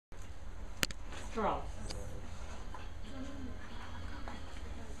straw.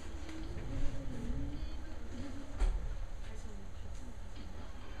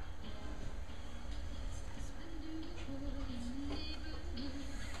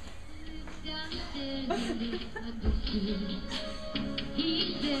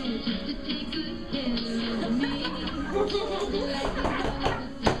 He said just to take good care of me. Like the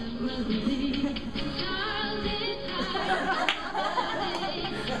time of the day. Charles is high.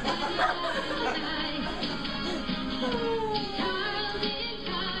 Charles is high.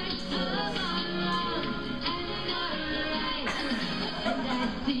 Of our wrong and our right. And I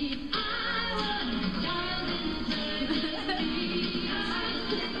see I was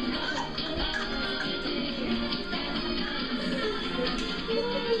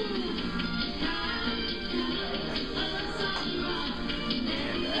Charles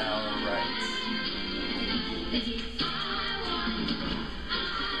and our rights.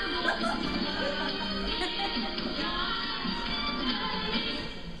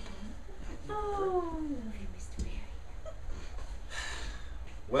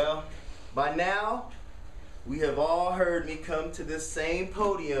 Well, by now, we have all heard me come to this same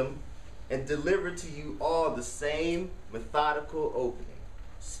podium and deliver to you all the same methodical opening.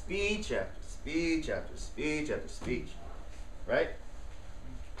 Speech after speech after speech after speech. Right?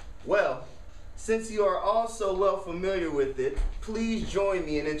 Well, since you are all so well familiar with it, please join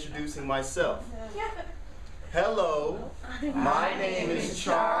me in introducing myself. Hello, my name is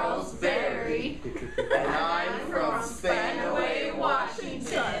Charles Berry, and I'm from Spanaway,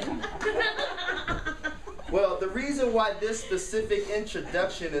 Washington. Well, the reason why this specific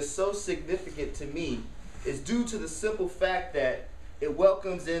introduction is so significant to me is due to the simple fact that it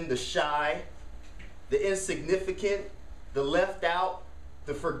welcomes in the shy, the insignificant, the left out,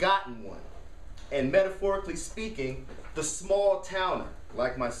 the forgotten one, and metaphorically speaking, the small towner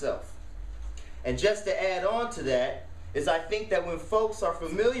like myself. And just to add on to that is I think that when folks are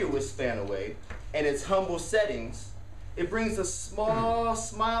familiar with Spanaway and its humble settings, it brings a small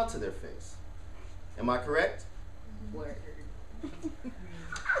smile to their face. Am I correct? Word.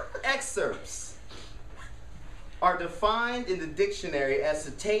 Excerpts are defined in the dictionary as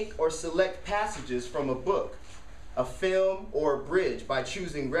to take or select passages from a book, a film, or a bridge by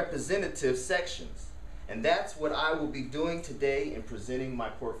choosing representative sections. And that's what I will be doing today in presenting my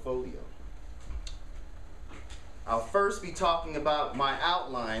portfolio. I'll first be talking about my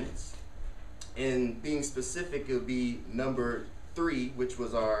outlines. In being specific, it will be number 3, which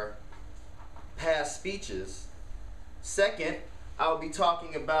was our past speeches. Second, I'll be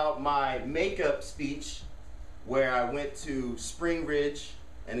talking about my makeup speech, where I went to Spring Ridge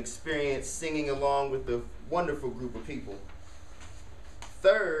and experienced singing along with a wonderful group of people.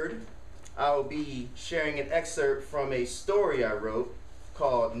 Third, I'll be sharing an excerpt from a story I wrote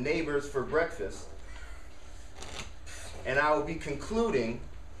called Neighbors for Breakfast. And I will be concluding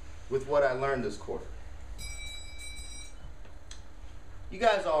with what I learned this quarter. You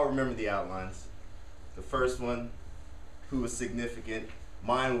guys all remember the outlines. The first one, who was significant.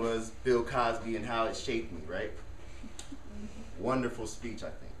 Mine was Bill Cosby and how it shaped me, right? Wonderful speech, I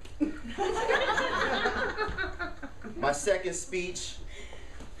think. My second speech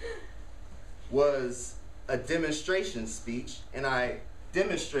was a demonstration speech, and I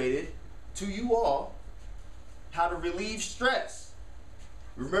demonstrated to you all how to relieve stress.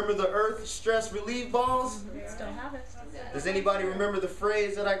 Remember the Earth stress relief balls? Still have it. Does anybody remember the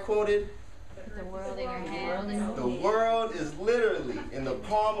phrase that I quoted? The world in your hand. The world is literally in the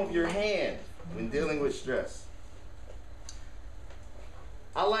palm of your hand when dealing with stress.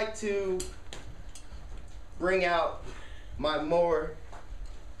 I like to bring out my more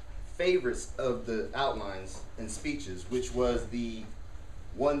favorites of the outlines and speeches, which was the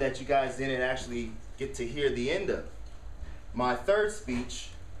one that you guys didn't actually get to hear the end of. My third speech,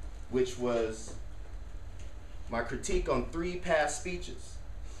 which was my critique on 3 past speeches.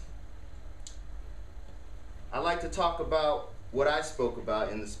 I like to talk about what I spoke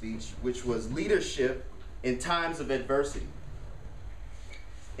about in the speech, which was leadership in times of adversity.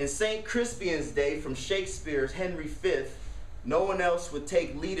 In St. Crispian's Day from Shakespeare's Henry V, no one else would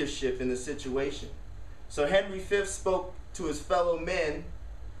take leadership in the situation. So Henry V spoke to his fellow men.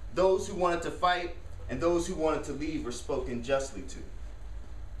 Those who wanted to fight and those who wanted to leave were spoken justly to.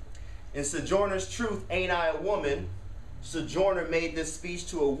 In Sojourner's Truth, Ain't I a Woman?, Sojourner made this speech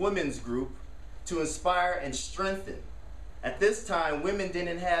to a women's group to inspire and strengthen. At this time, women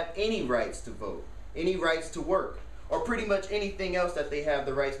didn't have any rights to vote, any rights to work, or pretty much anything else that they have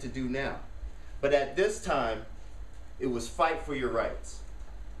the rights to do now. But at this time, it was fight for your rights.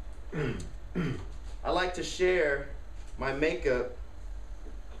 I like to share my makeup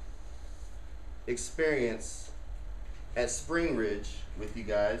experience at Spring Ridge with you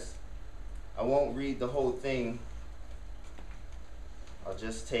guys. I won't read the whole thing. I'll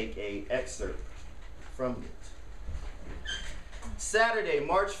just take an excerpt from it. Saturday,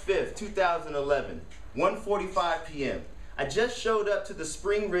 March 5th, 2011, 1:45 p.m. I just showed up to the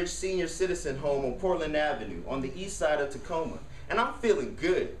Spring Ridge Senior Citizen Home on Portland Avenue on the east side of Tacoma, and I'm feeling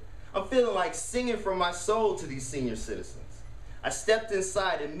good. I'm feeling like singing from my soul to these senior citizens. I stepped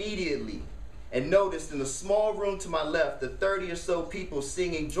inside immediately and noticed in the small room to my left the 30 or so people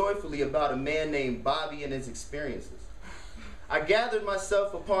singing joyfully about a man named Bobby and his experiences. I gathered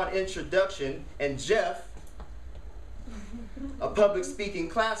myself upon introduction, and Jeff, a public speaking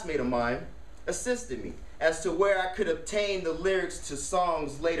classmate of mine, assisted me as to where I could obtain the lyrics to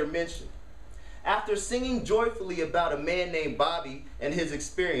songs later mentioned. After singing joyfully about a man named Bobby and his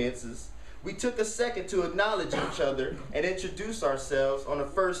experiences, we took a second to acknowledge each other and introduce ourselves on a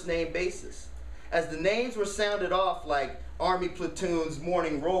first name basis. As the names were sounded off like Army platoon's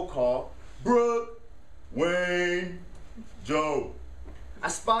morning roll call, Brooke, Wayne, Joe, I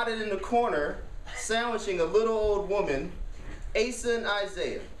spotted in the corner, sandwiching a little old woman, Asa and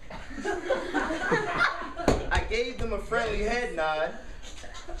Isaiah. I gave them a friendly head nod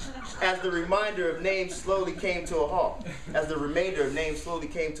as the remainder of names slowly came to a halt.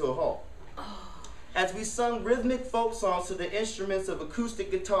 As we sung rhythmic folk songs to the instruments of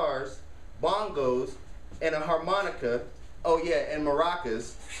acoustic guitars, bongos, and a harmonica, and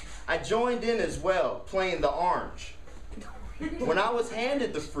maracas, I joined in as well, playing the orange. When I was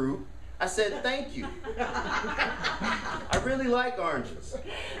handed the fruit, I said thank you. I really like oranges,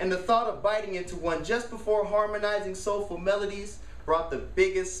 and the thought of biting into one just before harmonizing soulful melodies brought the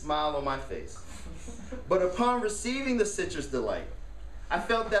biggest smile on my face. But upon receiving the citrus delight, I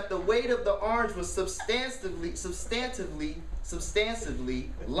felt that the weight of the orange was substantively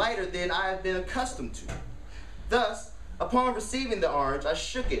lighter than I had been accustomed to. Thus, upon receiving the orange, I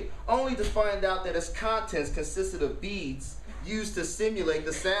shook it, only to find out that its contents consisted of beads used to simulate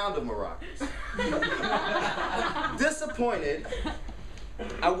the sound of maracas. Disappointed,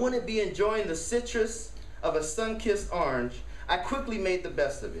 I wouldn't be enjoying the citrus of a sun-kissed orange. I quickly made the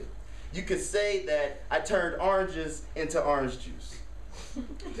best of it. You could say that I turned oranges into orange juice.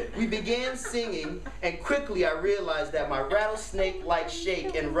 We began singing, and quickly I realized that my rattlesnake-like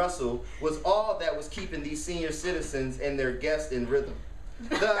shake and rustle was all that was keeping these senior citizens and their guests in rhythm.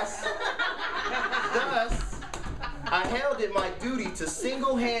 Thus, I held it my duty to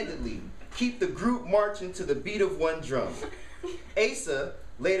single-handedly keep the group marching to the beat of one drum. Asa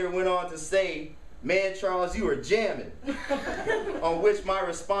later went on to say, "Man, Charles, you are jamming," on which my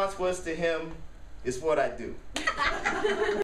response was to him, "It's what I do."